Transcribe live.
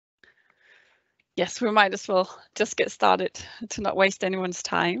Yes, we might as well just get started to not waste anyone's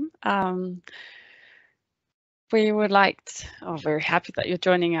time. We would like very happy that you're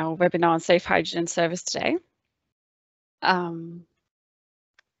joining our webinar on Safe Hydrogen Service today. The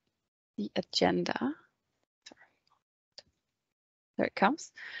agenda, sorry, there it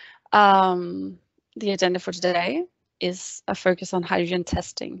comes. The agenda for today is a focus on hydrogen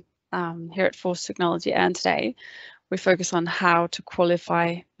testing here at Force Technology, and today we focus on how to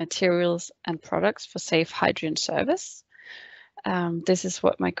qualify materials and products for safe hydrogen service. This is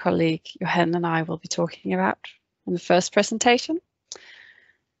what my colleague Johan and I will be talking about in the first presentation.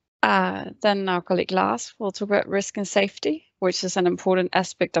 Then our colleague Lars will talk about risk and safety, which is an important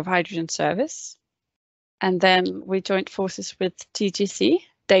aspect of hydrogen service. And then we joined forces with DGC,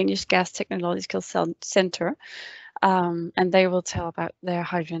 Danish Gas Technological Center, and they will tell about their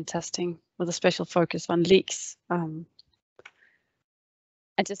hydrogen testing with a special focus on leaks. And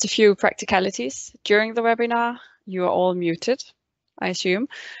just a few practicalities. During the webinar, you are all muted, I assume,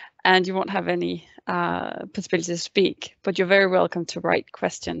 and you won't have any possibility to speak, but you're very welcome to write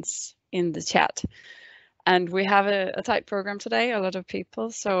questions in the chat. And we have a tight program today, a lot of people,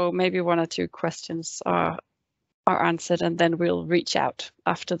 so maybe one or two questions are answered, and then we'll reach out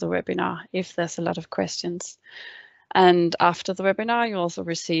after the webinar if there's a lot of questions. And after the webinar, you also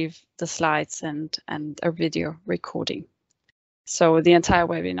receive the slides and a video recording. So the entire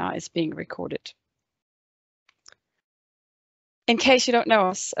webinar is being recorded. In case you don't know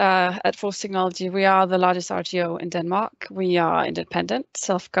us, at Force Technology, we are the largest RTO in Denmark. We are independent,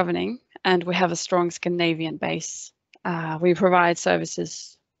 self-governing, and we have a strong Scandinavian base. We provide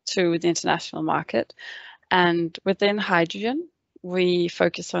services to the international market. And within hydrogen, we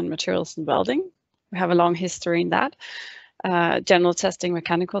focus on materials and welding. We have a long history in that. General testing,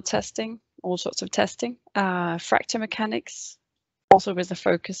 mechanical testing, all sorts of testing, fracture mechanics, also with a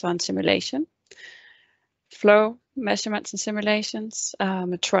focus on simulation, flow measurements and simulations,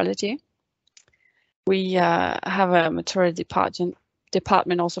 metrology. We have a metrology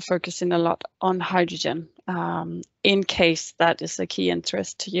department also focusing a lot on hydrogen. In case that is a key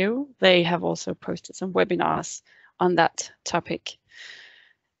interest to you, they have also posted some webinars on that topic.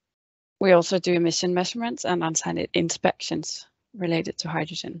 We also do emission measurements and on-site inspections related to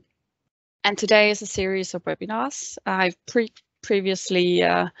hydrogen. And today is a series of webinars. I've previously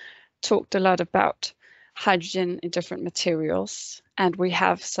talked a lot about hydrogen in different materials, and we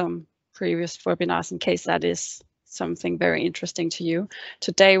have some previous webinars in case that is something very interesting to you.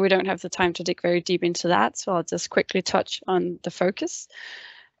 Today we don't have the time to dig very deep into that, so I'll just quickly touch on the focus.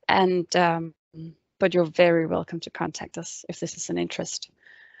 And but you're very welcome to contact us if this is an interest.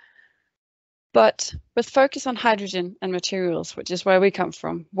 But with focus on hydrogen and materials, which is where we come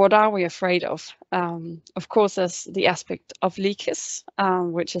from, what are we afraid of? Of course, there's the aspect of leakage,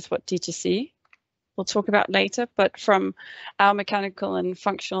 which is what DGC will talk about later. But from our mechanical and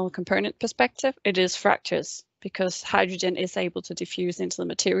functional component perspective, it is fractures, because hydrogen is able to diffuse into the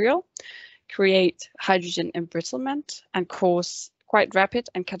material, create hydrogen embrittlement, and cause quite rapid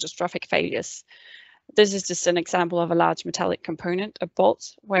and catastrophic failures. This is just an example of a large metallic component, a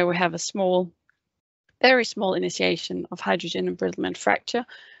bolt, where we have a very small initiation of hydrogen embrittlement fracture,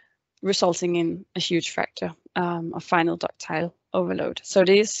 resulting in a huge fracture, a final ductile overload. So it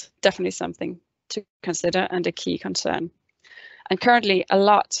is definitely something to consider and a key concern. And currently a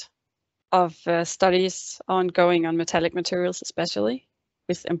lot of studies ongoing on metallic materials, especially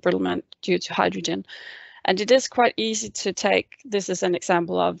with embrittlement due to hydrogen. And it is quite easy to take, this is an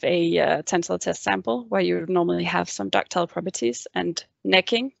example of a tensile test sample where you normally have some ductile properties and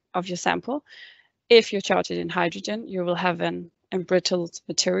necking of your sample. If you charge it in hydrogen, you will have an embrittled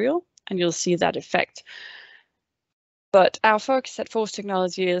material and you'll see that effect. But our focus at Force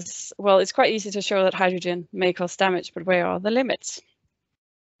Technology is, well, it's quite easy to show that hydrogen may cause damage, but where are the limits?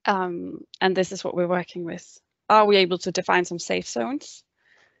 And this is what we're working with. Are we able to define some safe zones?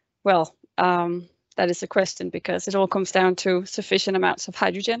 Well, that is a question, because it all comes down to sufficient amounts of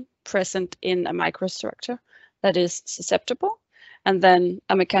hydrogen present in a microstructure that is susceptible, and then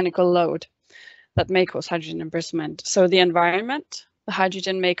a mechanical load that may cause hydrogen embrittlement. So the environment, the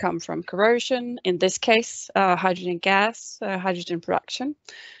hydrogen may come from corrosion, in this case, hydrogen gas, hydrogen production.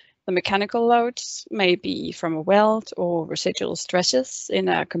 The mechanical loads may be from a weld or residual stresses in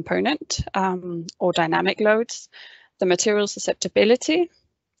a component, or dynamic loads. The material susceptibility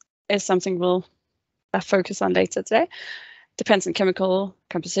is something we'll focus on later today. Depends on chemical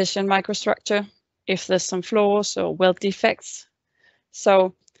composition, microstructure, if there's some flaws or weld defects.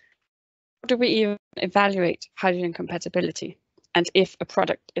 So how do we even evaluate hydrogen compatibility and if a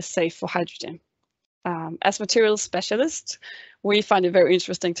product is safe for hydrogen? As materials specialists, we find it very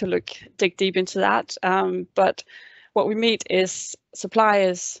interesting to dig deep into that. But what we meet is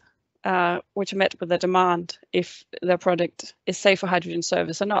suppliers which are met with the demand if their product is safe for hydrogen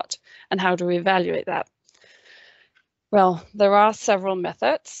service or not, and how do we evaluate that? Well, there are several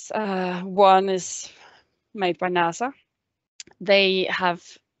methods. One is made by NASA. They have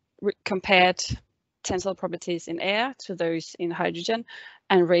compared tensile properties in air to those in hydrogen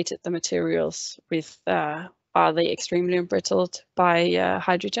and rated the materials with are they extremely embrittled by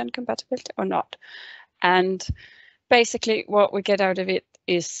hydrogen compatibility or not. And basically what we get out of it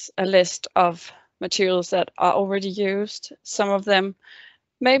is a list of materials that are already used. Some of them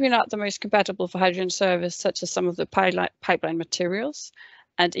maybe not the most compatible for hydrogen service, such as some of the pipeline materials,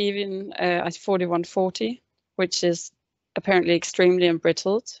 and even 4140, which is apparently extremely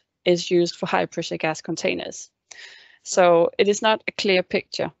embrittled, is used for high pressure gas containers. So it is not a clear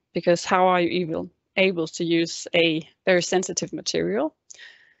picture, because how are you even able to use a very sensitive material?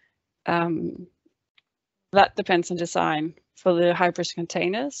 That depends on design. For the high pressure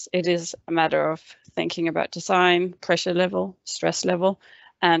containers, it is a matter of thinking about design, pressure level, stress level,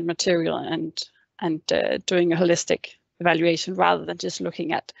 and material, and doing a holistic evaluation rather than just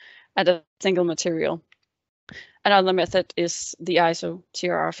looking at a single material. Another method is the ISO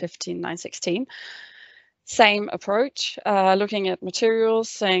TRR 15916. Same approach, looking at materials,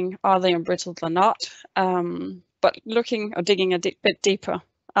 saying are they embrittled or not, but looking or digging a bit deeper.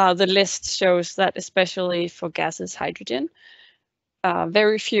 The list shows that especially for gases hydrogen,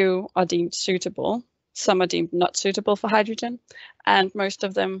 very few are deemed suitable. Some are deemed not suitable for hydrogen, and most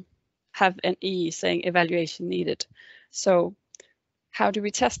of them have an E saying evaluation needed. So how do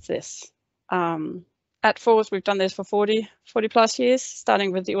we test this? At FORCE, we've done this for 40 plus years,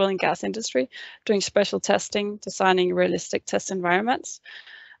 starting with the oil and gas industry, doing special testing, designing realistic test environments.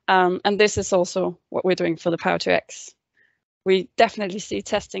 And this is also what we're doing for the Power-to-X. We definitely see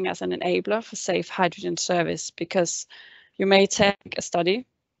testing as an enabler for safe hydrogen service, because you may take a study,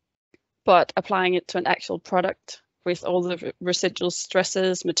 but applying it to an actual product with all the residual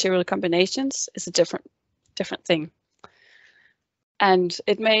stresses, material combinations is a different thing. And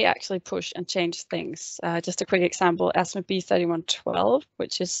it may actually push and change things. Just a quick example, ASME B3112,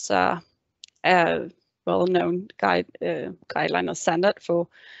 which is a well-known guideline or standard for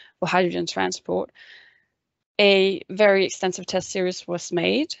hydrogen transport. A very extensive test series was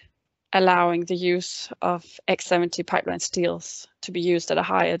made, allowing the use of X70 pipeline steels to be used at a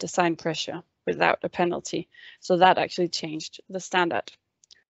higher design pressure without a penalty. So that actually changed the standard.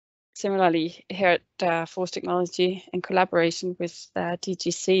 Similarly, here at FORCE Technology, in collaboration with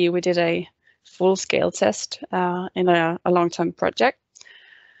DGC, we did a full-scale test in a long-term project.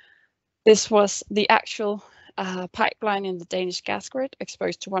 This was the actual pipeline in the Danish gas grid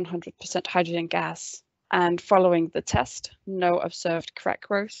exposed to 100% hydrogen gas. And following the test, no observed crack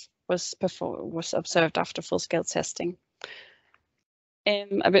growth was observed after full-scale testing.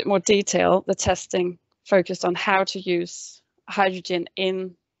 In a bit more detail, the testing focused on how to use hydrogen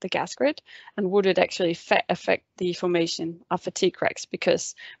in the gas grid, and would it actually affect the formation of fatigue cracks,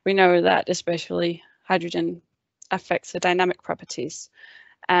 because we know that especially hydrogen affects the dynamic properties,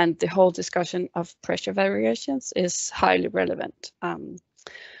 and the whole discussion of pressure variations is highly relevant. A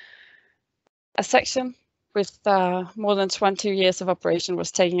section with more than 20 years of operation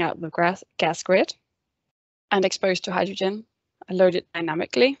was taken out of the gas grid and exposed to hydrogen, loaded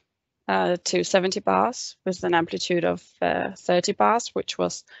dynamically to 70 bars with an amplitude of 30 bars, which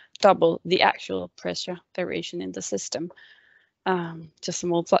was double the actual pressure variation in the system. Just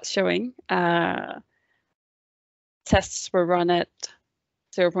some old plots showing. Tests were run at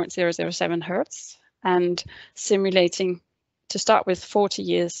 0.007 Hertz and simulating, to start with, 40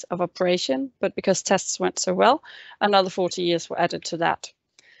 years of operation, but because tests went so well, another 40 years were added to that.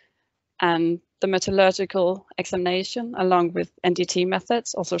 And the metallurgical examination, along with NDT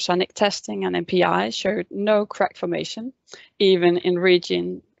methods, also sonic testing and MPI, showed no crack formation, even in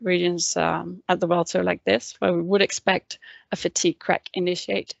regions at the welltore like this, where we would expect a fatigue crack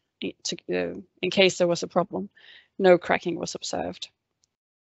initiate in case there was a problem. No cracking was observed.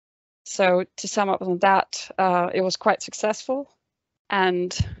 So to sum up on that, it was quite successful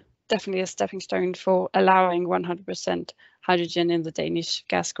and definitely a stepping stone for allowing 100% hydrogen in the Danish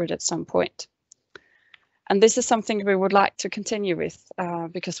gas grid at some point. And this is something we would like to continue with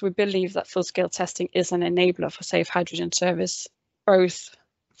because we believe that full-scale testing is an enabler for safe hydrogen service, both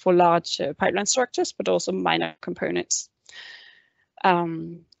for large pipeline structures, but also minor components.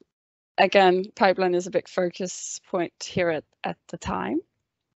 Again, pipeline is a big focus point here at the time,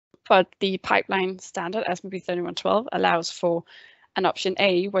 but the pipeline standard, ASME B3112, allows for and option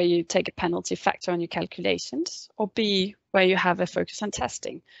A, where you take a penalty factor on your calculations, or B, where you have a focus on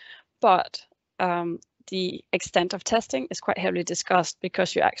testing. But the extent of testing is quite heavily discussed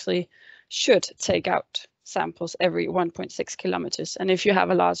because you actually should take out samples every 1.6 kilometers. And if you have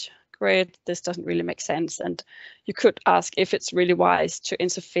a large grid, this doesn't really make sense. And you could ask if it's really wise to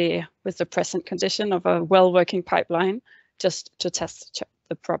interfere with the present condition of a well-working pipeline just to test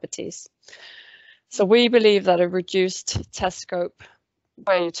the properties. So we believe that a reduced test scope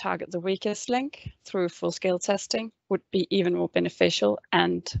where you target the weakest link through full-scale testing would be even more beneficial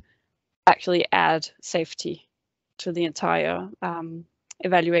and actually add safety to the entire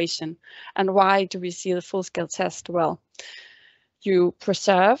evaluation. And why do we see the full-scale test? Well, you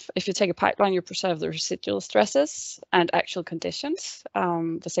preserve, if you take a pipeline, you preserve the residual stresses and actual conditions,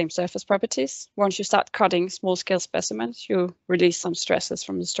 the same surface properties. Once you start cutting small-scale specimens, you release some stresses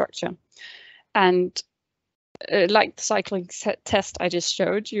from the structure. And like the cycling test I just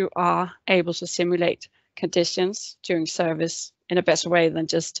showed, you are able to simulate conditions during service in a better way than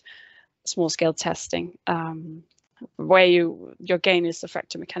just small-scale testing, where your gain is the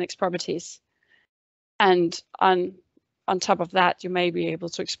fracture mechanics properties. And on top of that, you may be able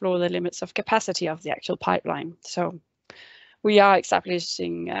to explore the limits of capacity of the actual pipeline. So we are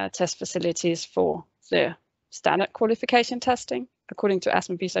establishing test facilities for the standard qualification testing according to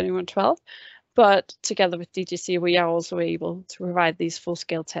ASME B7112. But together with DGC, we are also able to provide these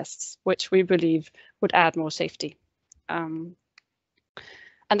full-scale tests, which we believe would add more safety. And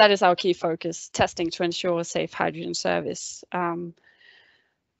that is our key focus, testing to ensure a safe hydrogen service. And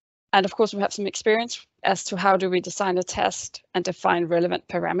of course, we have some experience as to how do we design a test and define relevant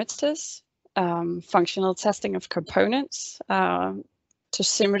parameters. Functional testing of components to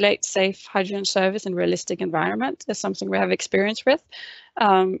simulate safe hydrogen service in realistic environment is something we have experience with.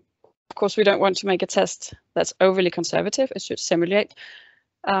 Of course, we don't want to make a test that's overly conservative. It should simulate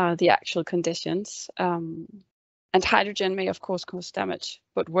the actual conditions. And hydrogen may, of course, cause damage,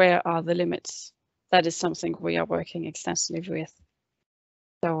 but where are the limits? That is something we are working extensively with.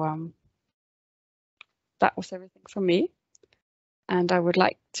 So that was everything from me. And I would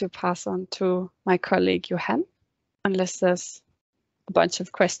like to pass on to my colleague, Johan, unless there's a bunch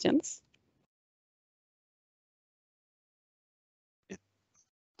of questions. It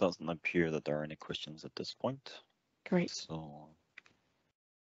doesn't appear that there are any questions at this point. Great. So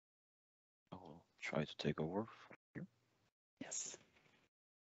I will try to take over from here. Yes.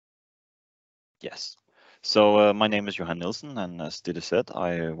 Yes. So my name is Johan Nielsen, and as Didde said,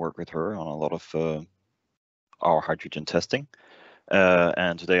 I work with her on a lot of our hydrogen testing.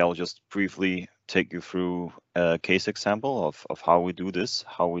 And today I'll just briefly take you through a case example of how we do this,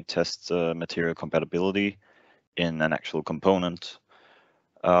 how we test material compatibility in an actual component.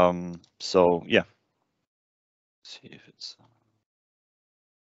 So yeah, let's see if it's.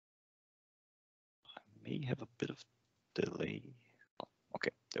 I may have a bit of delay. Oh,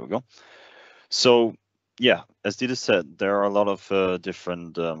 okay, there we go. So yeah, as Didde said, there are a lot of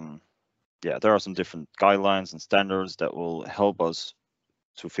different. There are some different guidelines and standards that will help us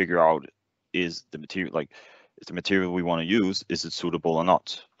to figure out is the material we want to use, is it suitable or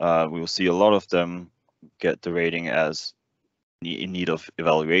not. We will see a lot of them get the rating as in need of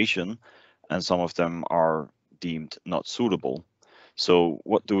evaluation, and some of them are deemed not suitable. So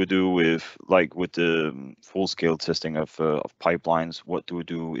what do we do with the full-scale testing of pipelines? What do we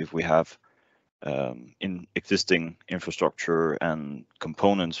do if we have in existing infrastructure and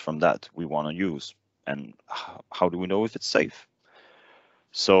components from that we want to use, and how do we know if it's safe?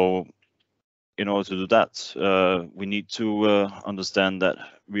 So in order to do that, we need to understand that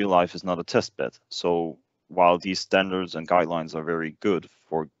real life is not a test bed. So while these standards and guidelines are very good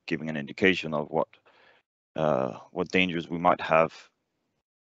for giving an indication of what dangers we might have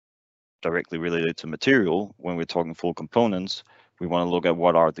directly related to material, when we're talking full components, we want to look at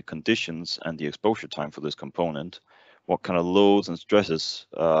what are the conditions and the exposure time for this component. What kind of loads and stresses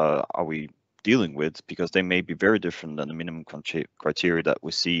are we dealing with? Because they may be very different than the minimum criteria that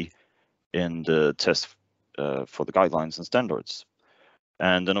we see in the test for the guidelines and standards.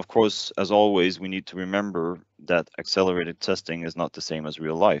 And then, of course, as always, we need to remember that accelerated testing is not the same as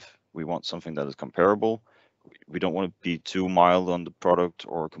real life. We want something that is comparable. We don't want to be too mild on the product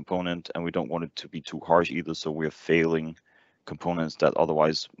or component, and we don't want it to be too harsh either, so we're failing components that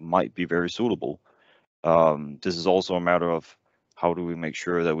otherwise might be very suitable. This is also a matter of how do we make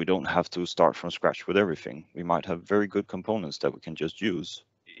sure that we don't have to start from scratch with everything. We might have very good components that we can just use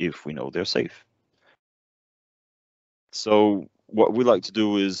if we know they're safe. So what we like to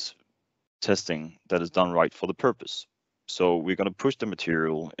do is testing that is done right for the purpose. So we're going to push the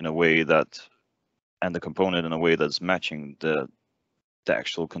material in a way that, and the component in a way that's matching the the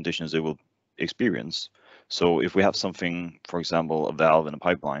actual conditions they will experience. So if we have something, for example, a valve in a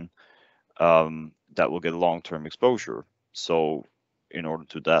pipeline, that will get long-term exposure. So in order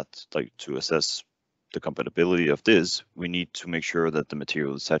to that, like to assess the compatibility of this, we need to make sure that the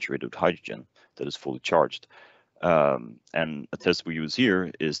material is saturated with hydrogen, that is fully charged. And a test we use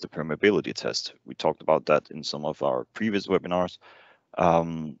here is the permeability test. We talked about that in some of our previous webinars.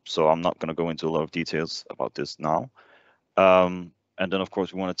 So I'm not going to go into a lot of details about this now. And then, of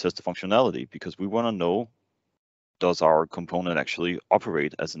course, we want to test the functionality because we want to know, does our component actually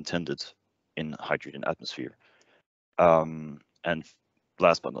operate as intended in hydrogen atmosphere? And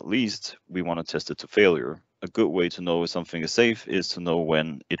last but not least, we want to test it to failure. A good way to know if something is safe is to know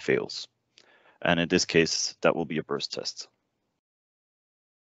when it fails. And in this case, that will be a burst test.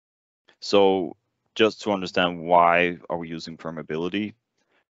 So just to understand why are we using permeability,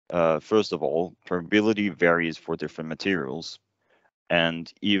 first of all, permeability varies for different materials.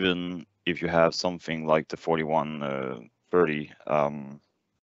 And even if you have something like the 4130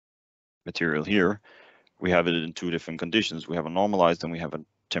 material here, we have it in two different conditions. We have a normalized and we have a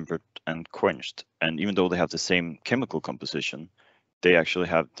tempered and quenched. And even though they have the same chemical composition, they actually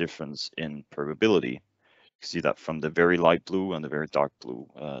have difference in permeability. You see that from the very light blue and the very dark blue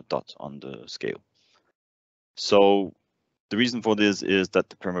dot on the scale. So the reason for this is that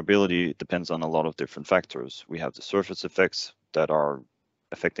the permeability depends on a lot of different factors. We have the surface effects that are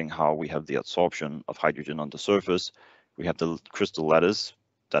affecting how we have the absorption of hydrogen on the surface. We have the crystal lattice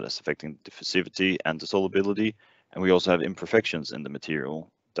that is affecting the diffusivity and the solubility. And we also have imperfections in the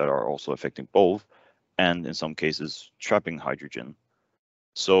material that are also affecting both, and in some cases, trapping hydrogen.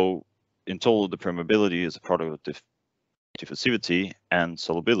 So in total, the permeability is a product of diffusivity and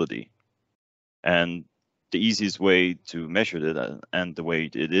solubility. And the easiest way to measure it, and the way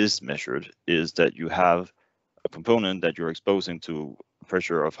it is measured, is that you have a component that you're exposing to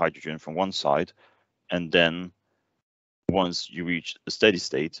pressure of hydrogen from one side, and then once you reach a steady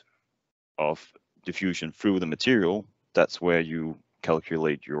state of diffusion through the material, that's where you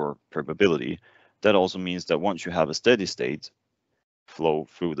calculate your permeability. That also means that once you have a steady state flow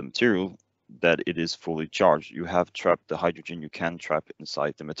through the material, that it is fully charged. You have trapped the hydrogen you can trap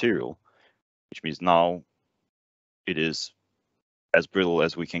inside the material, which means now it is as brittle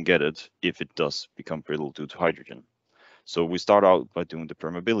as we can get it if it does become brittle due to hydrogen. So we start out by doing the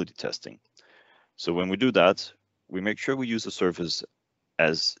permeability testing. So when we do that, we make sure we use the surface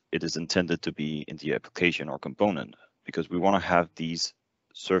as it is intended to be in the application or component, because we want to have these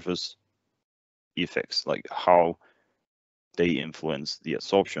surface effects, like how they influence the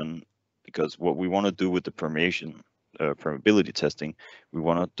absorption. Because what we want to do with the permeability testing, we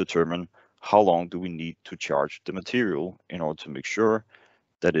want to determine how long do we need to charge the material in order to make sure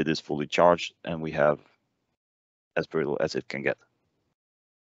that it is fully charged and we have as brittle as it can get.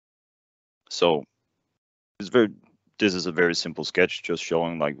 So this is a very simple sketch, just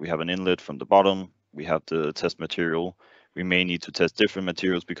showing like we have an inlet from the bottom, we have the test material. We may need to test different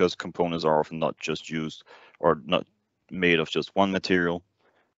materials because components are often not just used or not made of just one material.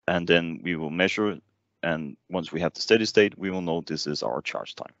 And then we will measure it. And once we have the steady state, we will know this is our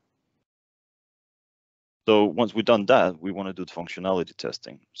charge time. So once we've done that, we want to do the functionality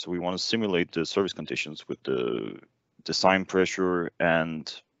testing. So we want to simulate the service conditions with the design pressure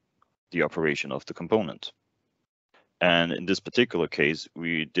and the operation of the component. And in this particular case,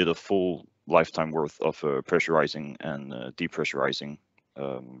 we did a full lifetime worth of pressurizing and depressurizing,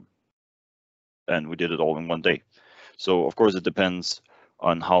 and we did it all in one day. So of course, it depends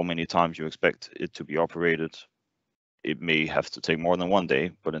on how many times you expect it to be operated. It may have to take more than one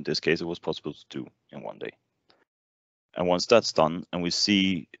day, but in this case, it was possible to do in one day. And once that's done, and we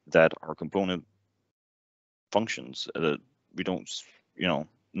see that our component functions, we don't,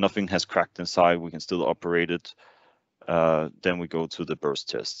 nothing has cracked inside, we can still operate it. Then we go to the burst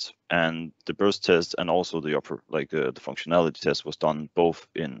test, and the burst test and also the functionality test was done both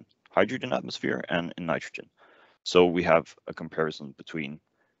in hydrogen atmosphere and in nitrogen. So we have a comparison between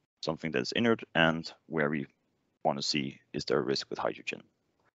something that's inert and where we want to see is there a risk with hydrogen.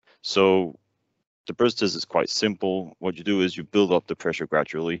 So the burst test is quite simple. What you do is you build up the pressure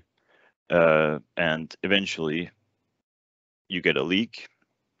gradually, and eventually you get a leak.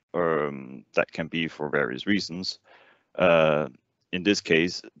 That can be for various reasons. In this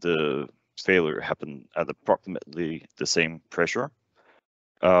case, the failure happened at approximately the same pressure.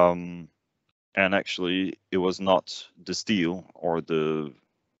 And actually, it was not the steel or the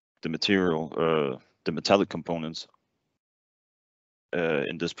material, the metallic components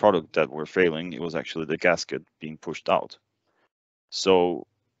in this product that were failing. It was actually the gasket being pushed out. So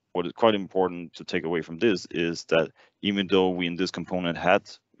what is quite important to take away from this is that even though we in this component had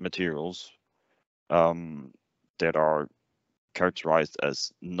materials that are characterized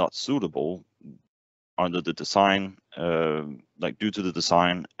as not suitable under the design, like due to the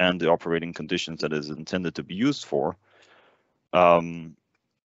design and the operating conditions that is intended to be used for,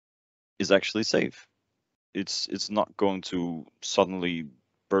 is actually safe. It's not going to suddenly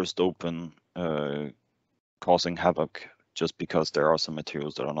burst open, causing havoc just because there are some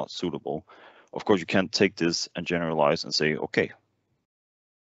materials that are not suitable. Of course, you can't take this and generalize and say, okay,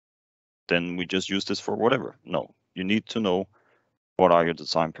 then we just use this for whatever. No, you need to know what are your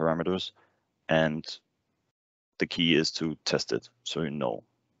design parameters, and the key is to test it so you know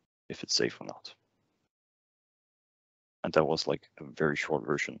if it's safe or not. And that was like a very short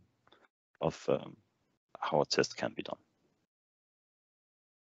version of how a test can be done.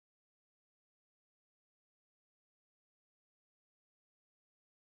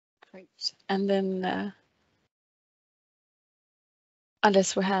 Great. And then,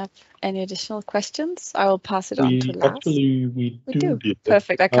 unless we have any additional questions, I will pass it on to Lars. Actually, we do.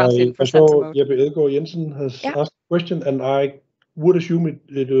 Perfect. I can't see in presenter mode. Jeppe Elgaard Jensen has asked a question, and I would assume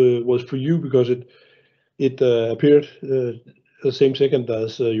it was for you because it appeared the same second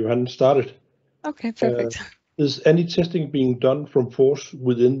as Johan started. Okay, perfect. Is any testing being done from force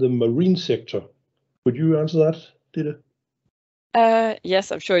within the marine sector? Could you answer that, Ditte?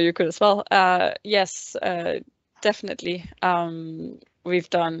 Yes, I'm sure you could as well. Yes, definitely. We've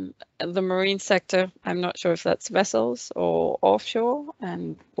done the marine sector. I'm not sure if that's vessels or offshore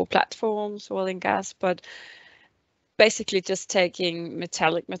or platforms, oil and gas, but basically just taking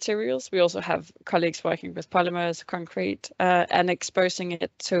metallic materials. We also have colleagues working with polymers, concrete, and exposing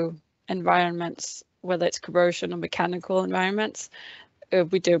it to environments, whether it's corrosion or mechanical environments.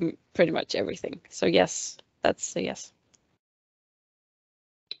 We do pretty much everything. So yes, that's a yes.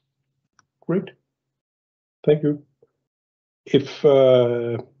 Great, thank you. If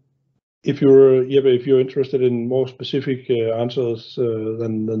you're interested in more specific answers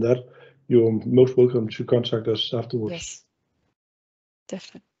than that, you're most welcome to contact us afterwards. Yes,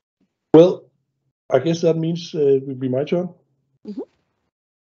 definitely. Well, I guess that means it will be my turn. Mm-hmm.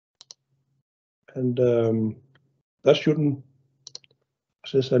 And that shouldn't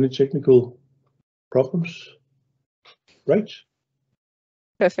cause any technical problems, right?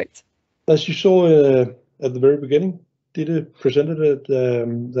 Perfect. As you saw at the very beginning, Ditte presented it,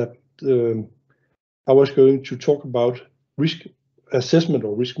 that I was going to talk about risk assessment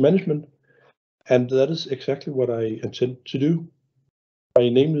or risk management, and that is exactly what I intend to do. My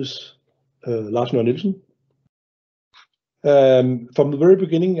name is Lars Nørre Nielsen. From the very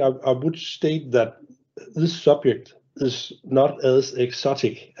beginning, I would state that this subject is not as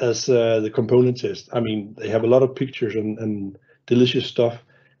exotic as the component test. I mean, they have a lot of pictures and delicious stuff.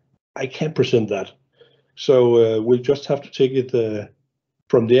 I can't present that. So we'll just have to take it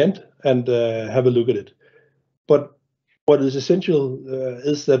from the end and have a look at it. But what is essential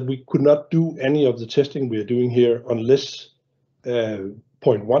is that we could not do any of the testing we are doing here unless,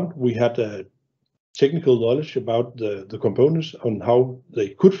 point one, we had technical knowledge about the components on how they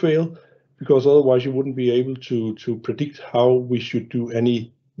could fail, because otherwise you wouldn't be able to predict how we should do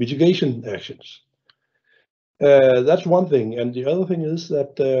any mitigation actions. That's one thing, and the other thing is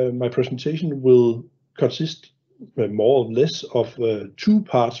that my presentation will consist more or less of two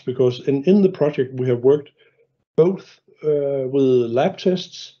parts, because in the project we have worked both with lab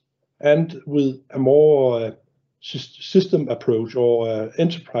tests and with a more system approach or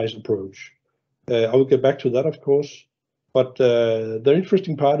enterprise approach. I will get back to that, of course, but the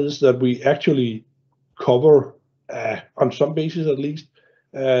interesting part is that we actually cover, on some basis at least,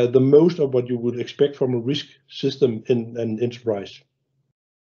 the most of what you would expect from a risk system in an enterprise.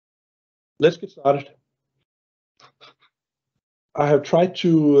 Let's get started. I have tried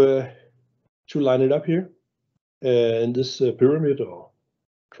to line it up here in this pyramid or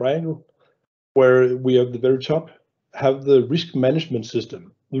triangle, where we at the very top have the risk management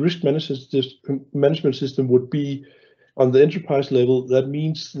system. The risk management system would be on the enterprise level. That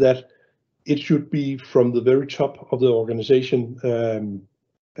means that it should be from the very top of the organization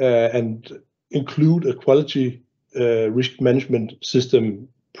and include a quality risk management system,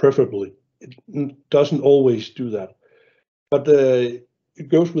 preferably. It doesn't always do that, but it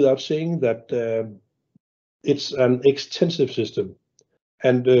goes without saying that it's an extensive system.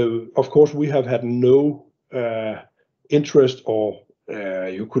 And of course, we have had no interest or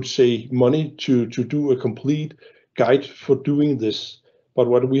you could say money to do a complete guide for doing this. But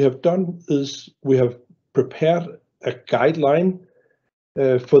what we have done is we have prepared a guideline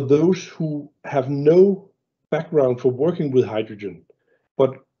for those who have no background for working with hydrogen,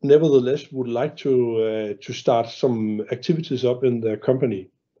 but nevertheless would like to start some activities up in their company,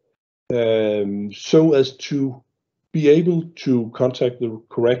 so as to be able to contact the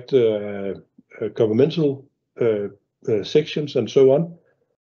correct governmental sections and so on,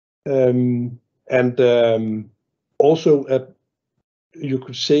 also you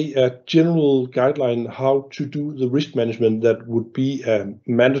could say a general guideline how to do the risk management that would be a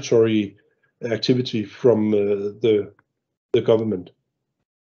mandatory activity from the government.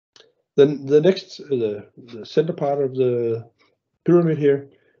 Then the next, the center part of the pyramid here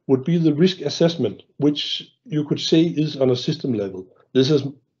would be the risk assessment, which you could say is on a system level. This is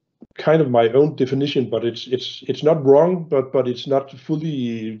kind of my own definition, but it's not wrong, but it's not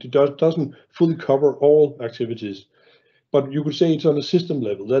fully, it doesn't fully cover all activities. But you could say it's on a system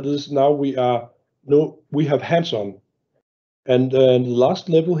level. That is, now we have hands-on. And the last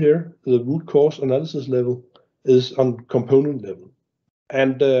level here, the root cause analysis level, is on component level.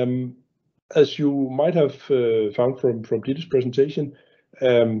 And as you might have found from Dieter's presentation,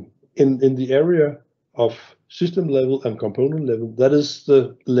 in the area of system level and component level, that is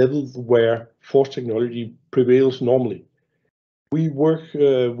the level where force technology prevails normally. We work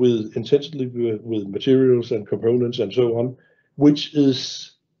intensively with materials and components and so on, which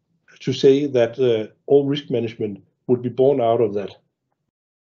is to say that all risk management would be born out of that.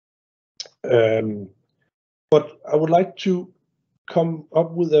 But I would like to come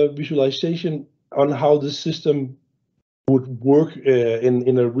up with a visualization on how this system would work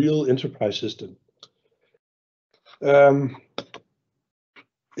in a real enterprise system.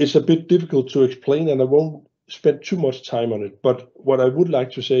 It's a bit difficult to explain, and I won't spend too much time on it, but what I would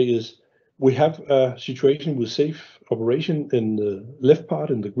like to say is we have a situation with safe operation in the left part,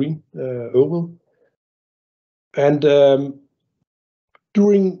 in the green oval. And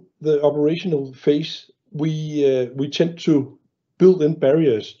during the operational phase, we tend to build in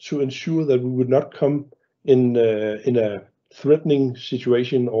barriers to ensure that we would not come in a threatening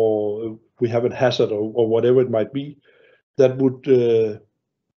situation, or we have a hazard or whatever it might be that would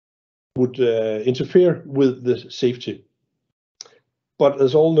interfere with the safety. But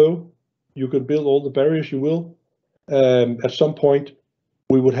as all know, you can build all the barriers you will. At some point,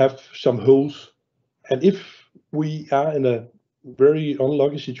 we would have some holes, and if we are in a very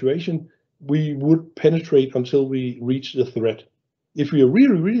unlucky situation, we would penetrate until we reach the threat. If we are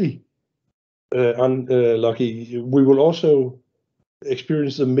really unlucky, we will also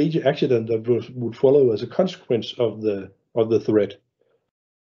experience a major accident that would follow as a consequence of the threat.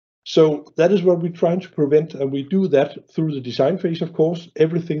 So that is what we're trying to prevent, and we do that through the design phase, of course.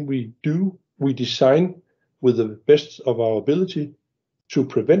 Everything we do, we design with the best of our ability to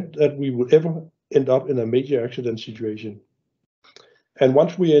prevent that we would ever end up in a major accident situation. And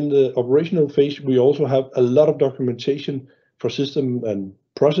once we're in the operational phase, we also have a lot of documentation for system and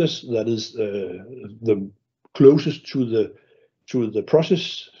process that is the closest to the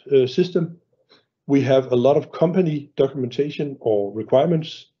process system. We have a lot of company documentation or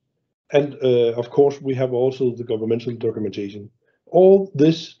requirements. And of course, we have also the governmental documentation. All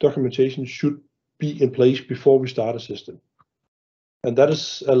this documentation should be in place before we start a system. And that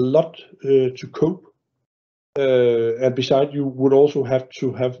is a lot to cope. And besides, you would also have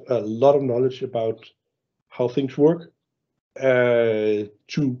to have a lot of knowledge about how things work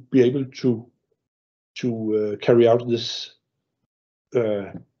to be able to carry out this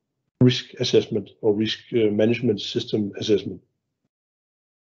risk assessment or risk management system assessment.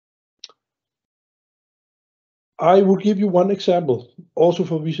 I will give you one example, also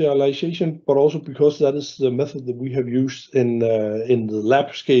for visualization, but also because that is the method that we have used in the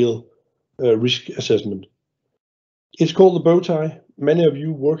lab scale risk assessment. It's called the bow tie. Many of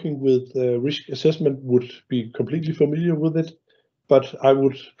you working with risk assessment would be completely familiar with it, but I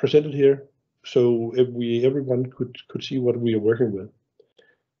would present it here so everyone could see what we are working with.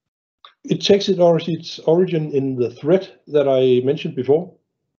 It takes its origin in the threat that I mentioned before.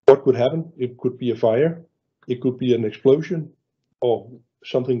 What could happen? It could be a fire. It could be an explosion or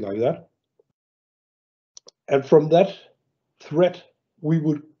something like that. And from that threat, we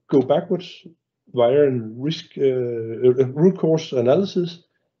would go backwards via root cause analysis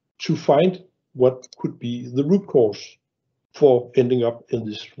to find what could be the root cause for ending up in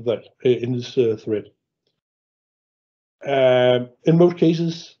this threat. In most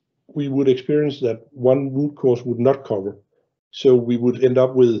cases, we would experience that one root cause would not cover. So we would end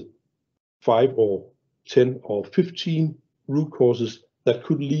up with 5 or 10 or 15 root causes that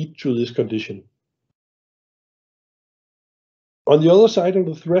could lead to this condition. On the other side of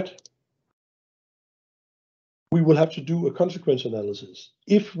the threat, we will have to do a consequence analysis.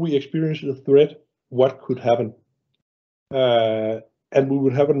 If we experience the threat, what could happen? and we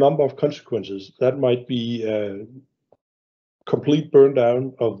would have a number of consequences. That might be complete burn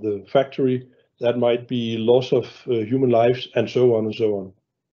down of the factory, that might be loss of human lives, and so on and so on.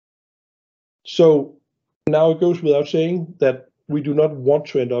 So now it goes without saying that we do not want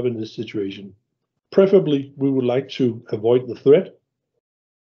to end up in this situation. Preferably, we would like to avoid the threat,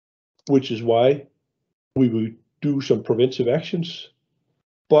 which is why we will do some preventive actions.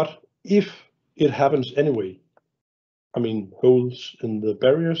 But if it happens anyway, I mean, holes in the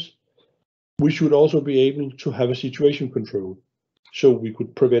barriers, we should also be able to have a situation control so we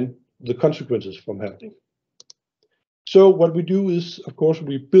could prevent the consequences from happening. So what we do is, of course,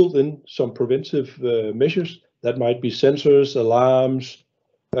 we build in some preventive measures. That might be sensors, alarms,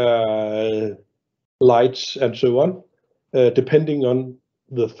 lights, and so on. Depending on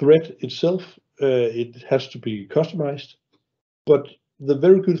the threat itself, it has to be customized. But the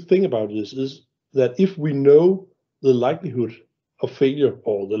very good thing about this is that if we know the likelihood of failure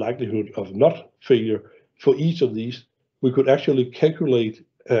or the likelihood of not failure for each of these, we could actually calculate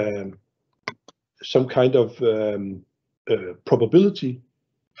some kind of probability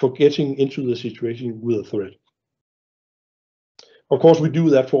for getting into the situation with a threat. Of course, we do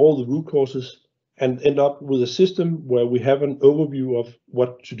that for all the root causes and end up with a system where we have an overview of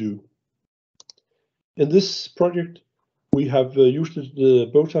what to do. In this project, we have used the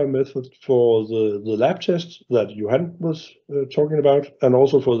Bowtie method for the lab test that Johan was talking about, and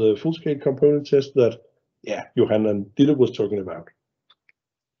also for the full-scale component test that Johan and Dille was talking about.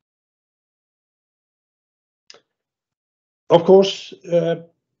 Of course,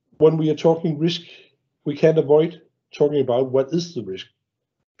 when we are talking risk, we can't avoid talking about what is the risk.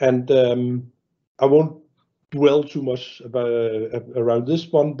 And I won't dwell too much around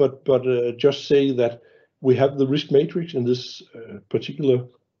this one, but just say that we have the risk matrix. In this particular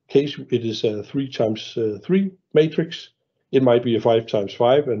case, it is a 3x3 matrix. It might be a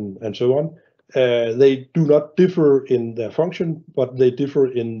 5x5 and so on. They do not differ in their function, but they differ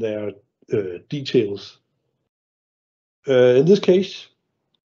in their details. In this case,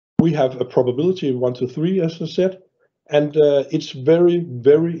 we have a probability of 1 to 3, as I said, and it's very,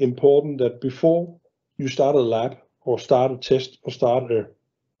 very important that before you start a lab or start a test or start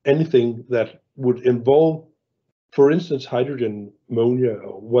anything that would involve, for instance, hydrogen, ammonia,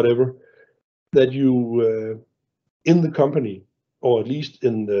 or whatever, that you in the company, or at least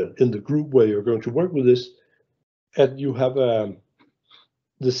in the group where you're going to work with this, and you have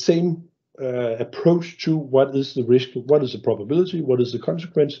the same approach to what is the risk, what is the probability, what is the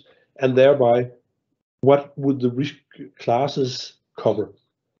consequence, and thereby what would the risk classes cover.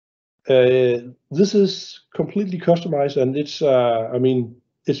 This is completely customized, and it's I mean,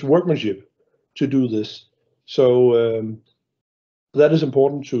 it's workmanship to do this. So that is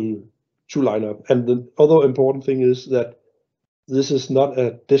important to line up. And the other important thing is that this is not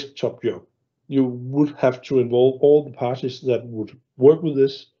a desktop job. You would have to involve all the parties that would work with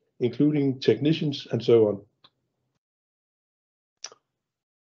this, including technicians and so on.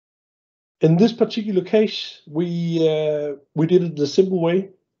 In this particular case, we did it the simple way,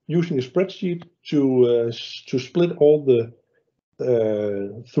 using a spreadsheet to split all the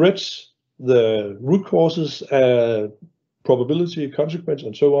threats, the root causes, probability, consequence,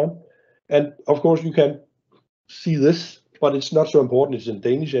 and so on. And of course, you can see this, but it's not so important. It's in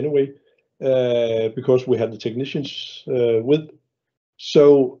Danish anyway, because we had the technicians with.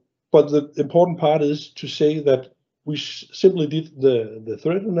 So, but the important part is to say that we simply did the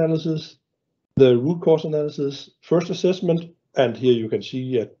threat analysis, the root cause analysis, first assessment, and here you can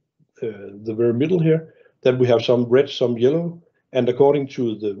see at the very middle here that we have some red, some yellow, and according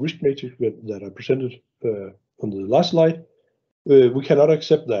to the risk matrix that I presented on the last slide, we cannot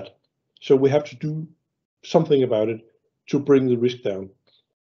accept that. So we have to do something about it to bring the risk down.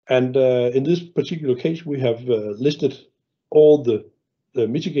 And in this particular case, we have listed all the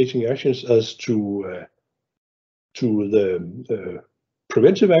mitigating actions as to the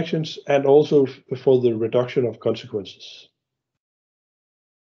preventive actions and also for the reduction of consequences.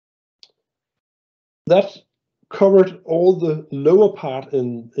 That covered all the lower part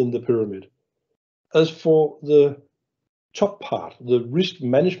in the pyramid. As for the top part, the risk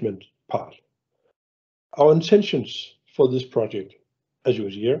management part, our intentions for this project, as you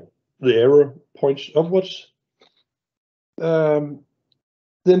see here, the arrow points upwards.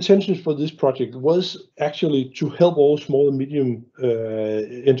 The intentions for this project was actually to help all small and medium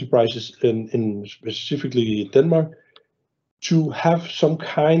enterprises in specifically Denmark to have some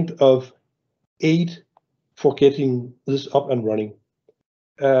kind of aid for getting this up and running.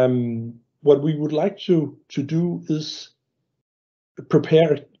 What we would like to do is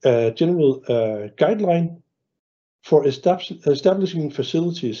prepare a general guideline for establishing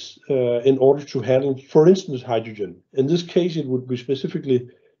facilities in order to handle, for instance, hydrogen. In this case, it would be specifically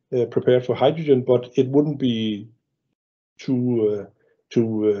prepared for hydrogen, but it wouldn't be too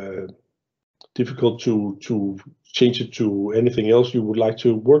difficult to change it to anything else you would like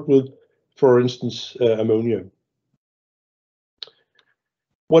to work with, for instance, ammonia.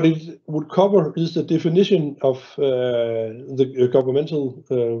 What it would cover is the definition of the governmental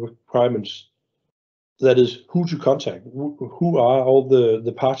requirements. That is, who to contact, who are all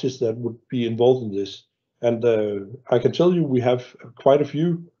the parties that would be involved in this. And I can tell you we have quite a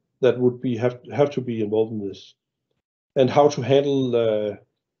few that would have to be involved in this, and how to handle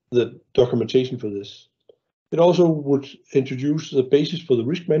the documentation for this. It also would introduce the basis for the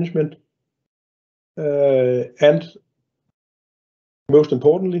risk management, and most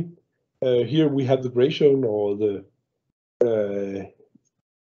importantly, here we have the gray zone, or the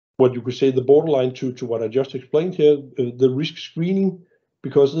what you could say the borderline to what I just explained here, the risk screening,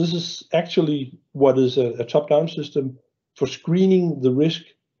 because this is actually what is a top-down system for screening the risk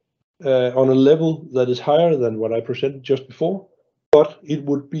on a level that is higher than what I presented just before, but it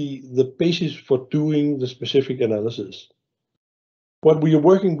would be the basis for doing the specific analysis. What we are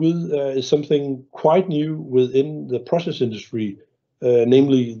working with is something quite new within the process industry,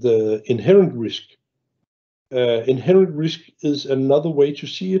 namely the inherent risk. Inherent risk is another way to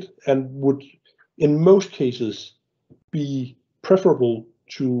see it, and would, in most cases, be preferable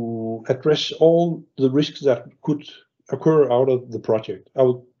to address all the risks that could occur out of the project. I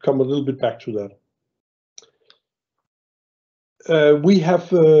will come a little bit back to that. We have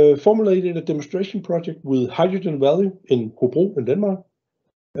formulated a demonstration project with Hydrogen Valley in Hobro in Denmark.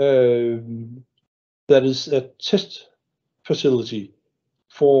 That is a test facility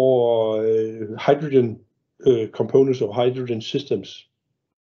for hydrogen components or hydrogen systems,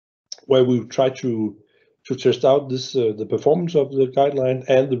 where we try to test out this the performance of the guideline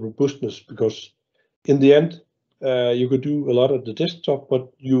and the robustness, because in the end you could do a lot of the desktop,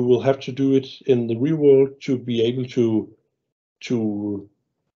 but you will have to do it in the real world to be able to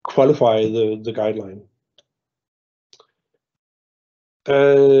qualify the guideline.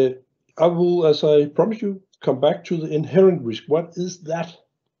 I will, as I promised you, come back to the inherent risk. What is that?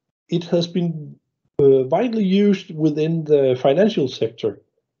 It has been widely used within the financial sector,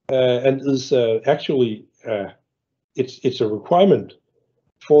 and is actually it's a requirement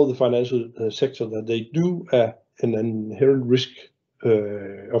for the financial sector that they do an inherent risk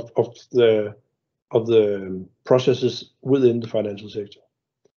of the processes within the financial sector.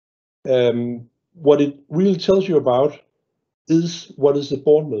 What it really tells you about is what is the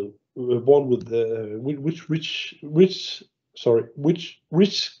born with which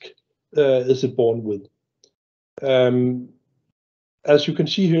risk is it born with. As you can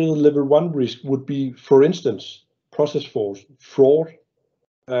see here, the level 1 risk would be, for instance, process faults, fraud,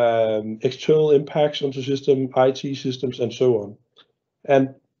 external impacts onto system, IT systems, and so on.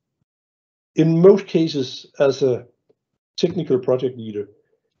 And in most cases, as a technical project leader,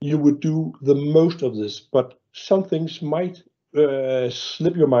 you would do the most of this, but some things might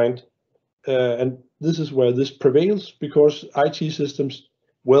slip your mind, and this is where this prevails, because IT systems,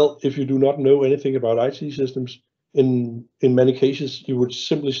 well, if you do not know anything about IT systems, in many cases you would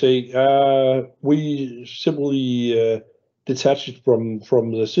simply say, we simply detach it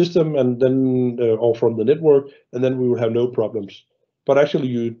from the system, and then or from the network, and then we will have no problems. But actually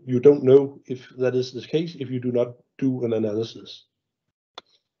you don't know if that is the case if you do not do an analysis.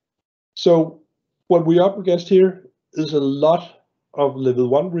 So what we're up against here is a lot of level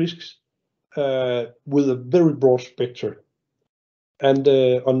 1 risks with a very broad spectrum. And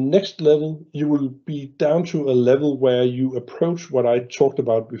on next level, you will be down to a level where you approach what I talked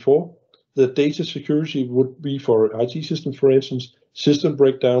about before. The data security would be for IT systems, for instance, system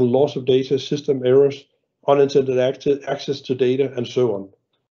breakdown, loss of data, system errors, unintended access to data, and so on.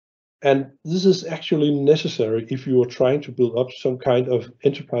 And this is actually necessary if you are trying to build up some kind of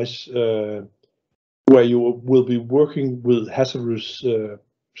enterprise where you will be working with hazardous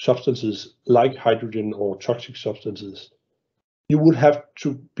substances like hydrogen or toxic substances. You would have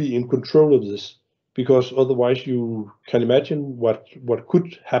to be in control of this, because otherwise you can imagine what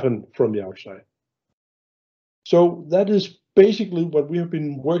could happen from the outside. So that is basically what we have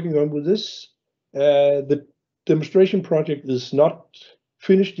been working on with this. The demonstration project is not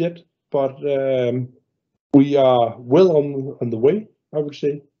finished yet, but we are well on the way, I would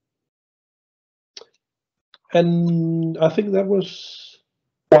say. And I think that was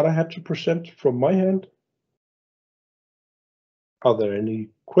what I had to present from my hand. Are there any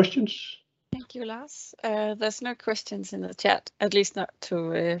questions? Thank you, Lars. There's no questions in the chat, at least not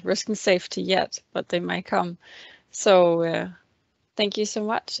to risk and safety yet, but they may come. So thank you so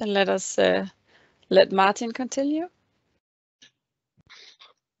much, and let us let Martin continue.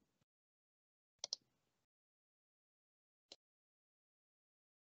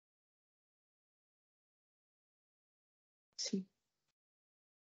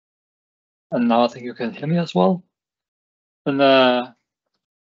 And now I think you can hear me as well. And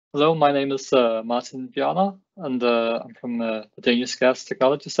hello, my name is Martin Bjarner, and I'm from the Danish Gas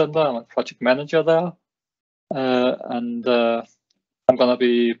Technology Center. I'm a project manager there. And I'm going to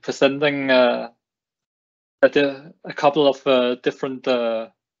be presenting a couple of different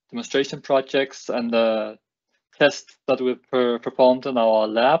demonstration projects and tests that we've performed in our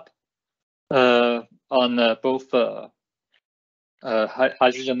lab on both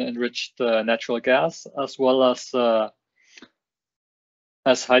hydrogen-enriched natural gas, as well as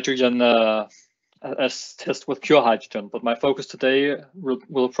hydrogen as test with pure hydrogen. But my focus today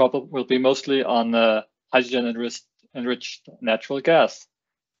will be mostly on hydrogen-enriched natural gas,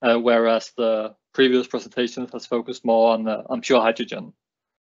 whereas the previous presentation has focused more on pure hydrogen.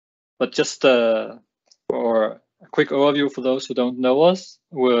 But just for a quick overview for those who don't know us,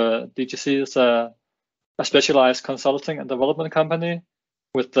 DGC is a specialized consulting and development company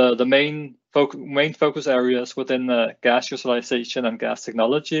with the main focus areas within gas utilization and gas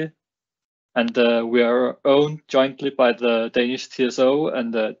technology. And we are owned jointly by the Danish TSO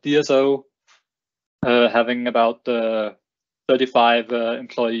and the DSO, having about 35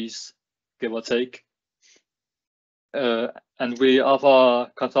 employees, give or take. And we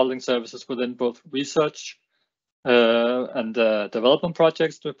offer consulting services within both research and development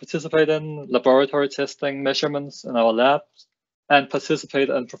projects to participate in, laboratory testing, measurements in our labs, and participate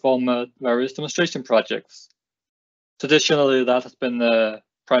and perform various demonstration projects. Traditionally, that has been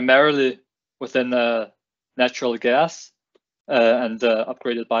primarily within natural gas and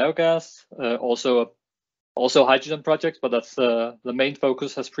upgraded biogas, also hydrogen projects, but that's the main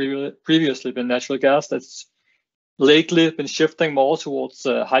focus has previously been natural gas. That's lately been shifting more towards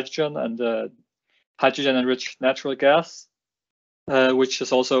hydrogen and hydrogen-enriched natural gas, which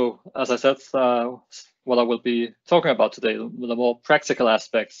is also, as I said, what I will be talking about today, the more practical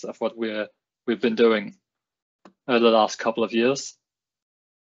aspects of what we've been doing the last couple of years.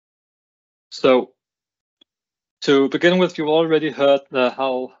 So to begin with, you've already heard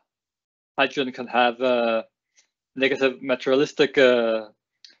how hydrogen can have negative materialistic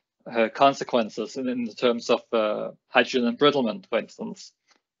consequences in terms of hydrogen embrittlement, for instance.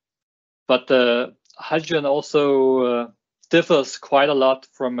 But hydrogen also differs quite a lot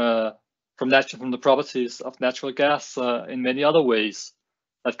from the properties of natural gas in many other ways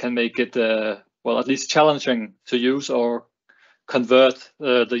that can make it, well, at least challenging to use or convert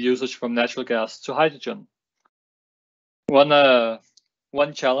the usage from natural gas to hydrogen.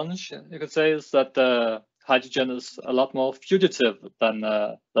 One challenge, you could say, is that hydrogen is a lot more fugitive than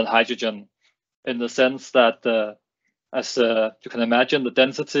hydrogen, in the sense that, as you can imagine, the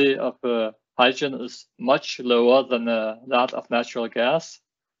density of hydrogen is much lower than that of natural gas.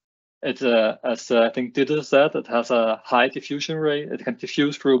 It, as I think Ditte said, it has a high diffusion rate. It can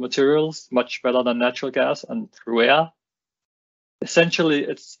diffuse through materials much better than natural gas and through air. Essentially,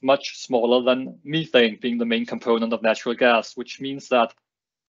 it's much smaller than methane, being the main component of natural gas, which means that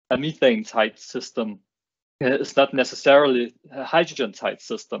a methane-type system is not necessarily a hydrogen-type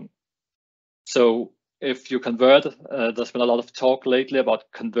system. So if you convert, there's been a lot of talk lately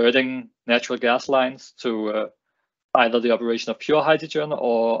about converting natural gas lines to either the operation of pure hydrogen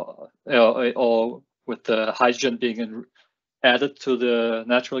or with the hydrogen being added to the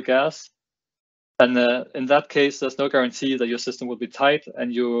natural gas. And in that case, there's no guarantee that your system will be tight,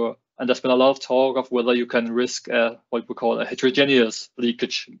 and there's been a lot of talk of whether you can risk what we call a heterogeneous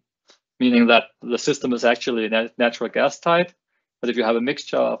leakage, meaning that the system is actually natural gas tight, but if you have a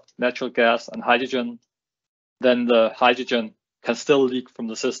mixture of natural gas and hydrogen, then the hydrogen can still leak from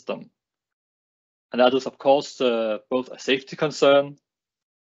the system. And that is, of course, both a safety concern,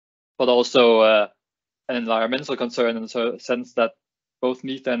 but also an environmental concern in the sense that both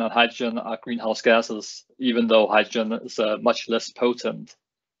methane and hydrogen are greenhouse gases, even though hydrogen is much less potent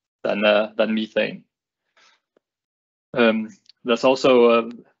than methane. There's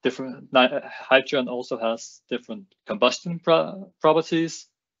also hydrogen also has different combustion properties,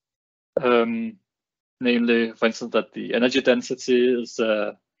 namely, for instance, that the energy density is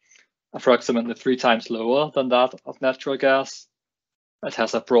approximately 3 times lower than that of natural gas. It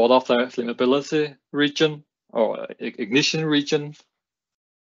has a broader flammability region or ignition region,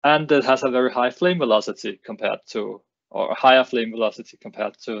 and it has a very high flame velocity compared to, or a higher flame velocity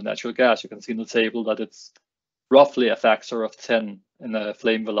compared to natural gas. You can see in the table that it's roughly a factor of 10 in the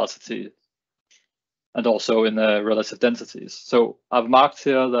flame velocity. and also in relative densities. So I've marked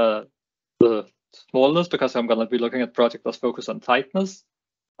here the smallness because I'm going to be looking at project that's focused on tightness,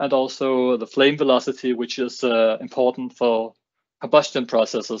 and also the flame velocity, which is important for combustion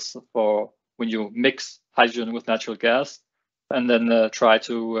processes for when you mix hydrogen with natural gas and then try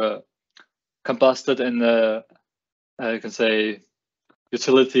to combust it in you can say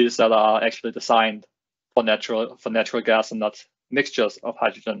utilities that are actually designed for natural gas and not mixtures of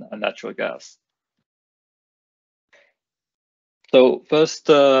hydrogen and natural gas. So first,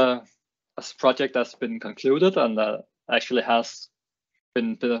 a project that's been concluded and actually has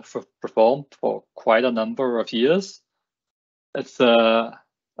been performed for quite a number of years. It's a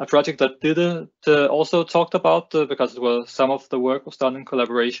project that did also talked about because some of the work was done in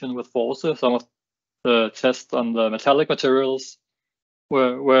collaboration with FORCE. Some of the tests on the metallic materials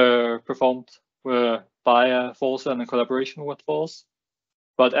were performed by FORCE and in collaboration with FORCE.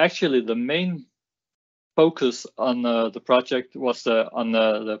 But actually, the main focus on the project was on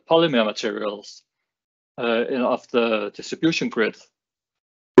the polymer materials of the distribution grid,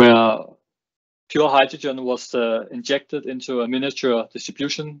 where pure hydrogen was injected into a miniature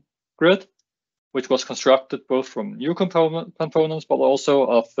distribution grid, which was constructed both from new components, but also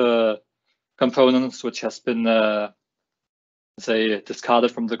of components which has been, say,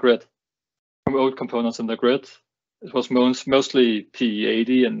 discarded from the grid, from old components in the grid. It was mostly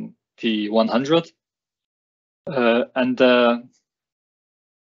P80 and P100.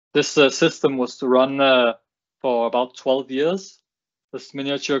 This system was to run for about 12 years, this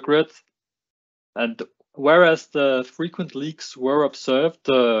miniature grid. And whereas the frequent leaks were observed,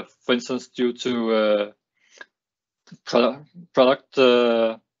 for instance, due to product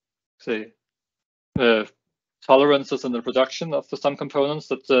tolerances in the production of some components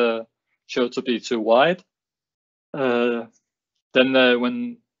that showed to be too wide, then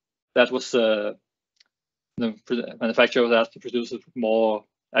when that was the manufacturer was asked to produce it more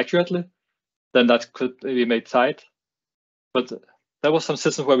accurately, then that could be made tight. But there was some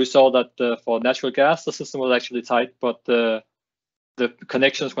systems where we saw that for natural gas, the system was actually tight, but the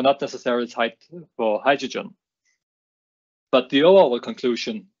connections were not necessarily tight for hydrogen. But the overall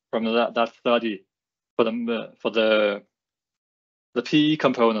conclusion from that study for the PE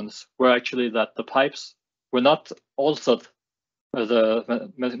components were actually that the pipes were not altered.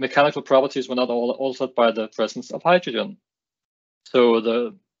 The mechanical properties were not altered by the presence of hydrogen. So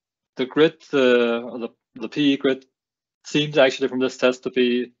the grid, the PE grid, seems actually from this test to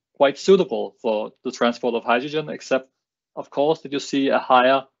be quite suitable for the transport of hydrogen, except, of course, that you see a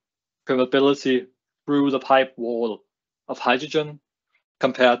higher permeability through the pipe wall of hydrogen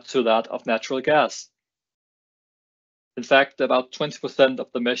compared to that of natural gas. In fact, about 20%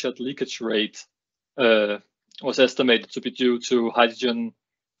 of the measured leakage rate was estimated to be due to hydrogen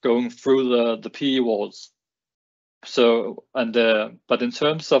going through the PE walls. So, but in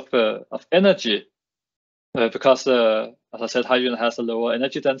terms of energy, because as I said, hydrogen has a lower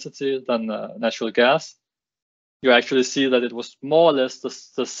energy density than natural gas, you actually see that it was more or less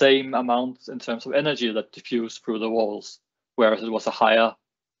the same amount in terms of energy that diffused through the walls, whereas it was a higher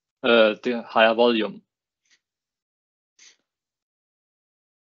volume.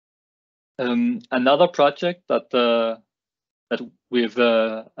 Another project that we've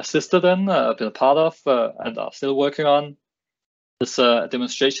assisted in, been a part of, and are still working on, is a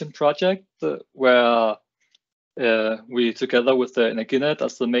demonstration project where we, together with Energinet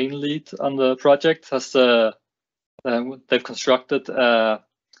as the main lead on the project, they've constructed a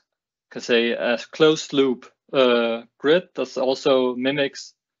closed loop grid that also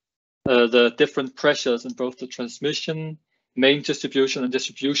mimics the different pressures in both the transmission, main distribution, and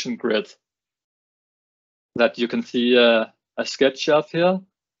distribution grid that you can see a sketch of here,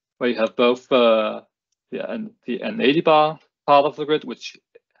 where you have both the N80 bar part of the grid, which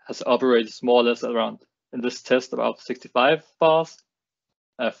has operated more or less around, in this test, about 65 bars,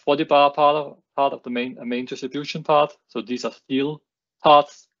 a 40 bar part of the main distribution part. So these are steel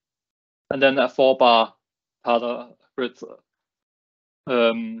parts, and then a 4 bar part of grid.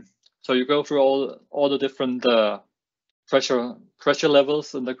 So you go through all the different pressure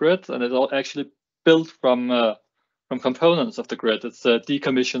levels in the grid, and it's all actually built from components of the grid. It's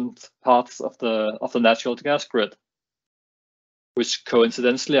decommissioned parts of the natural gas grid, which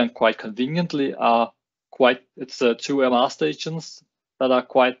coincidentally and quite conveniently are it's 2 MR stations that are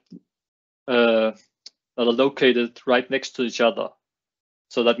that are located right next to each other.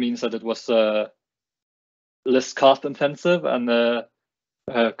 So that means that it was less cost intensive and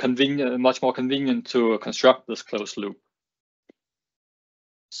much more convenient to construct this closed loop.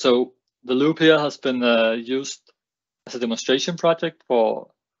 So the loop here has been used as a demonstration project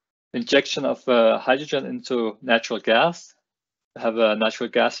for injection of hydrogen into natural gas. I have a natural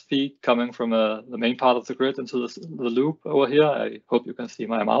gas feed coming from the main part of the grid into the loop over here. I hope you can see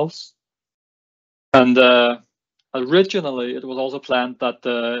my mouse. And originally, it was also planned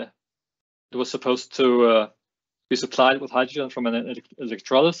that it was supposed to be supplied with hydrogen from an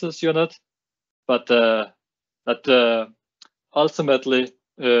electrolysis unit, but that ultimately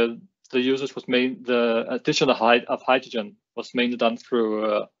the usage was the addition of hydrogen was mainly done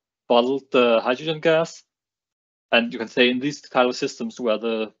through bottled hydrogen gas. And you can say in these kind of systems where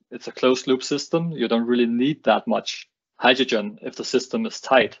it's a closed loop system, you don't really need that much hydrogen if the system is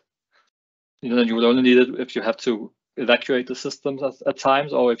tight. You would only need it if you have to evacuate the systems at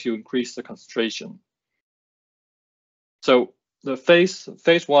times, or if you increase the concentration. So the phase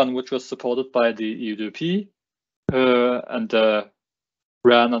one, which was supported by the EUDP and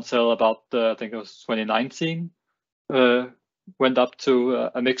ran until about I think it was 2019, went up to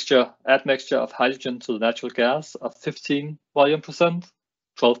admixture of hydrogen to the natural gas of 15 volume percent,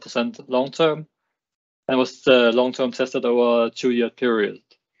 12% long term, and was long term tested over a 2-year period.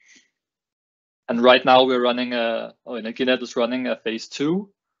 And right now we're running Energinet is running a phase 2,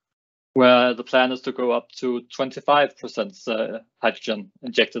 where the plan is to go up to 25% hydrogen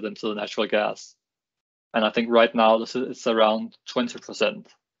injected into the natural gas. And I think right now it's around 20%.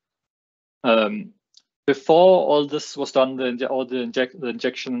 Before all this was done, the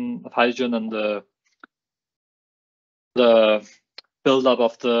injection of hydrogen and the build-up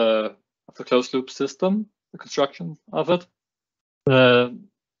of the closed loop system, the construction of it, the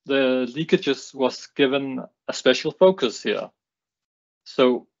leakages was given a special focus here.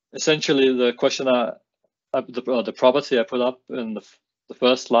 So essentially, the question, the property I put up in the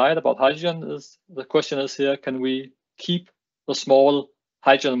first slide about hydrogen is, the question is here: can we keep the small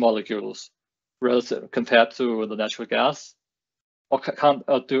hydrogen molecules relative compared to the natural gas, or can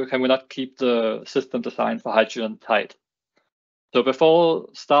we not keep the system designed for hydrogen tight? So before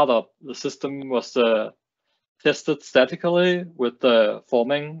startup, the system was tested statically with the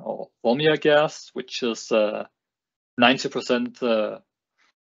Formia gas, which is 90%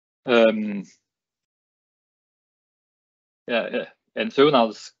 N2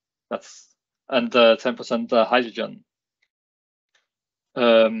 now. And 10% hydrogen.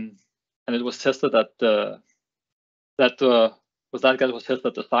 And it was tested at that gas was tested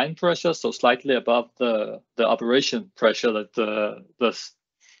at design pressure, so slightly above the operation pressure that the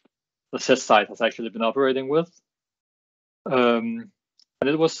test site has actually been operating with. And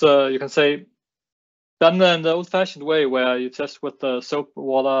it was, you can say, done in the old-fashioned way, where you test with the soap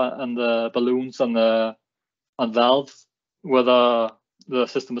water and the balloons and valves whether the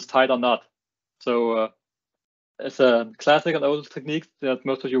system is tight or not. So it's a classic and old technique that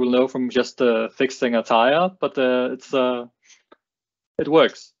most of you will know from just fixing a tire, but it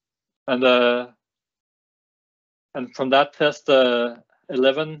works. And from that test,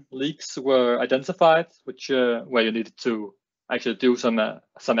 11 leaks were identified, which where you needed to actually do some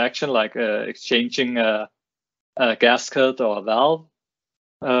action, like exchanging a gasket or a valve.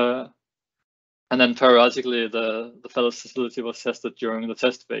 And then periodically, the facility was tested during the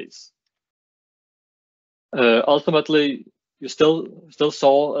test phase. Ultimately, you still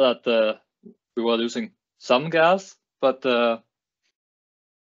saw that we were losing some gas, but that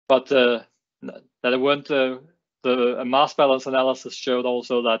it weren't. The mass balance analysis showed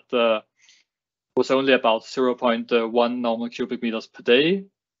also that it was only about 0.1 normal cubic meters per day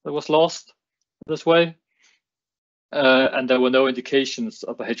that was lost this way, and there were no indications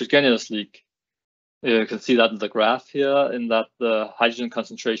of a heterogeneous leak. You can see that in the graph here, in that the hydrogen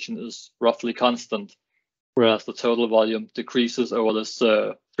concentration is roughly constant, whereas the total volume decreases over this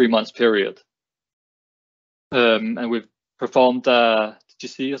 3 months period. And we've performed,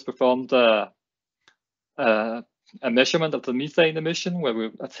 TGC has performed a measurement of the methane emission, where we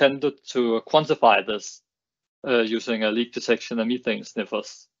attempted to quantify this using a leak detection and methane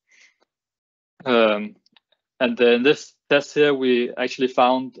sniffers. And in this test here, we actually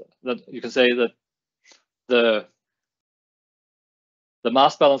found that you can say that the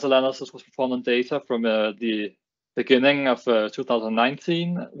mass balance analysis was performed on data from the beginning of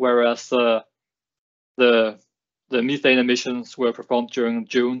 2019, whereas the methane emissions were performed during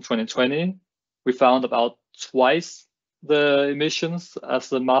June 2020. We found about twice the emissions as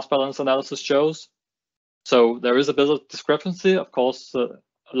the mass balance analysis shows. So there is a bit of discrepancy. Of course,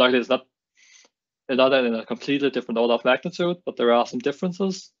 likely it's not in a completely different order of magnitude, but there are some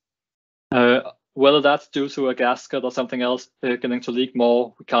differences. Whether that's due to a gasket or something else beginning to leak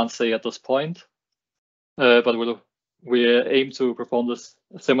more, we can't say at this point. But we aim to perform this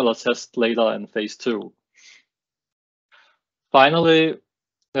similar test later in phase 2. Finally,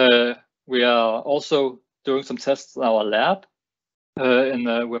 We are also doing some tests in our lab.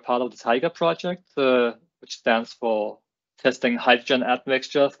 We're part of the TIGER project, which stands for Testing Hydrogen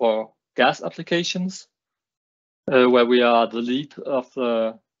Admixture for Gas Applications, where we are the lead of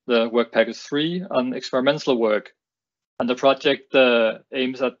the work package 3 on experimental work. And the project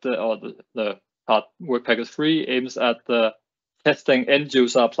aims at the part work package 3 aims at testing end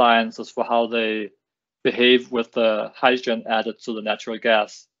user appliances for how they behave with the hydrogen added to the natural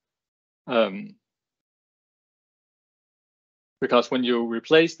gas. Because when you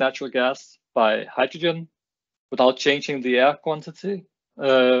replace natural gas by hydrogen without changing the air quantity,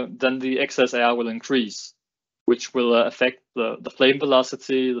 then the excess air will increase, which will affect the flame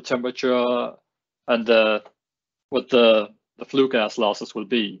velocity, the temperature, and what the flue gas losses will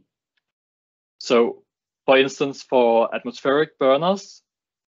be. So, for instance, for atmospheric burners,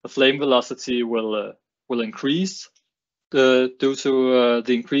 the flame velocity will increase due to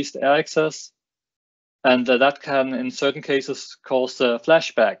the increased air excess, and that can, in certain cases, cause a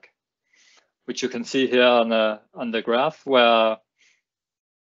flashback, which you can see here on the graph, where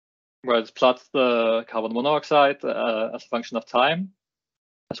it plots the carbon monoxide as a function of time,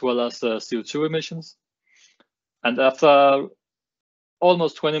 as well as CO2 emissions. And after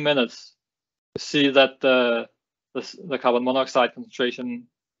almost 20 minutes, you see that the carbon monoxide concentration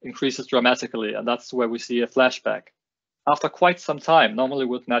increases dramatically, and that's where we see a flashback. After quite some time, normally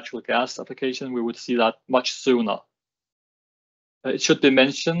with natural gas application, we would see that much sooner. It should be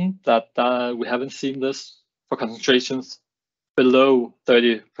mentioned that we haven't seen this for concentrations below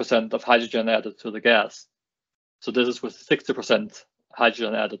 30% of hydrogen added to the gas. So this is with 60%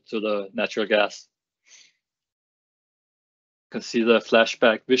 hydrogen added to the natural gas. You can see the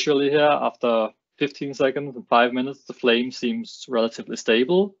flashback visually here. After 15 seconds and 5 minutes, the flame seems relatively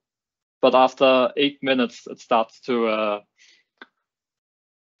stable. But after 8 minutes, it starts you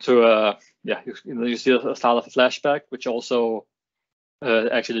see the start of a flashback, which also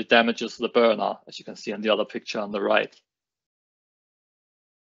actually damages the burner, as you can see in the other picture on the right.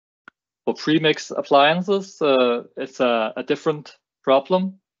 For premix appliances, it's a different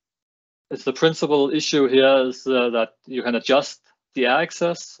problem. It's the principal issue here is that you can adjust the air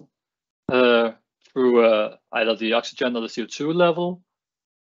excess through either the oxygen or the CO2 level,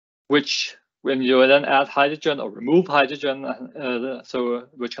 which when you then add hydrogen or remove hydrogen,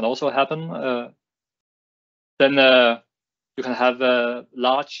 which can also happen, then you can have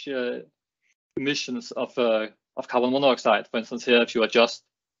large emissions of carbon monoxide. For instance, here, if you adjust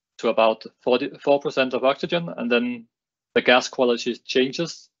to about 44% of oxygen, and then the gas quality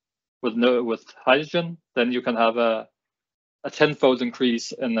changes with hydrogen, then you can have a 10-fold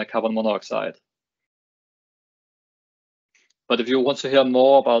increase in the carbon monoxide. But if you want to hear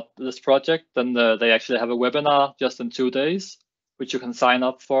more about this project, then they actually have a webinar just in 2 days, which you can sign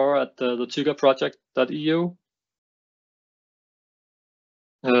up for at the TIGERproject.eu.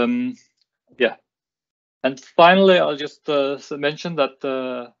 And finally, I'll just mention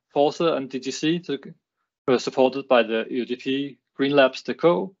that Force and DGC, supported by the EUDP Green Labs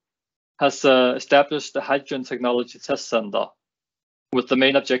DK, has established the Hydrogen Technology Test Center with the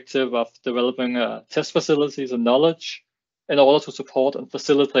main objective of developing test facilities and knowledge in order to support and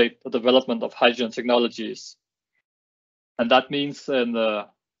facilitate the development of hydrogen technologies. And that means in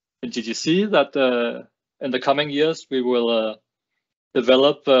GTC that in the coming years, we will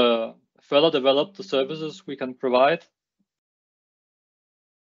further develop the services we can provide.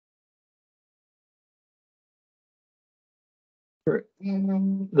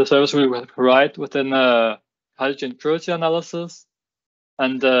 The service we will provide within hydrogen purity analysis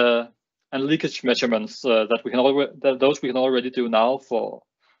and leakage measurements that we can already do now for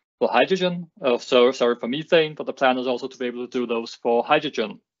hydrogen. For methane, but the plan is also to be able to do those for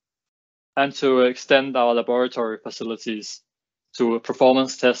hydrogen, and to extend our laboratory facilities to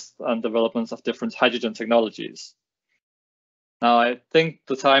performance tests and developments of different hydrogen technologies. Now, I think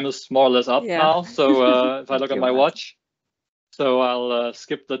the time is more or less up now. So if I look at my watch, so I'll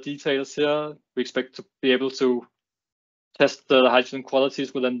skip the details here. We expect to be able to test the hydrogen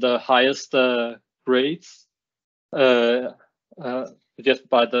qualities within the highest grades suggested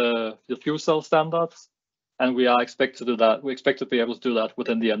by the fuel cell standards, and we expect to do that. We expect to be able to do that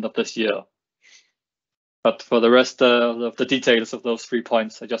within the end of this year. But for the rest of the details of those 3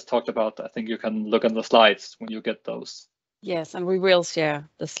 points I just talked about, I think you can look at the slides when you get those. Yes, and we will share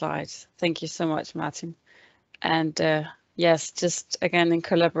the slides. Thank you so much, Martin. And yes, just again in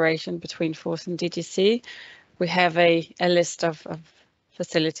collaboration between Force and DGC, we have a list of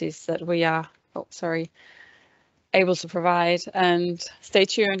facilities that we are able to provide. And stay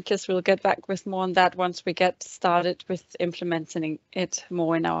tuned, because we'll get back with more on that once we get started with implementing it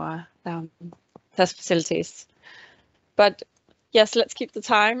more in our test facilities. But yes, let's keep the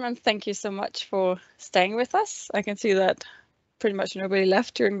time, and thank you so much for staying with us. I can see that pretty much nobody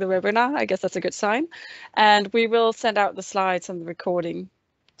left during the webinar. I guess that's a good sign. And we will send out the slides and the recording.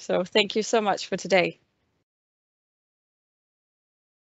 So thank you so much for today.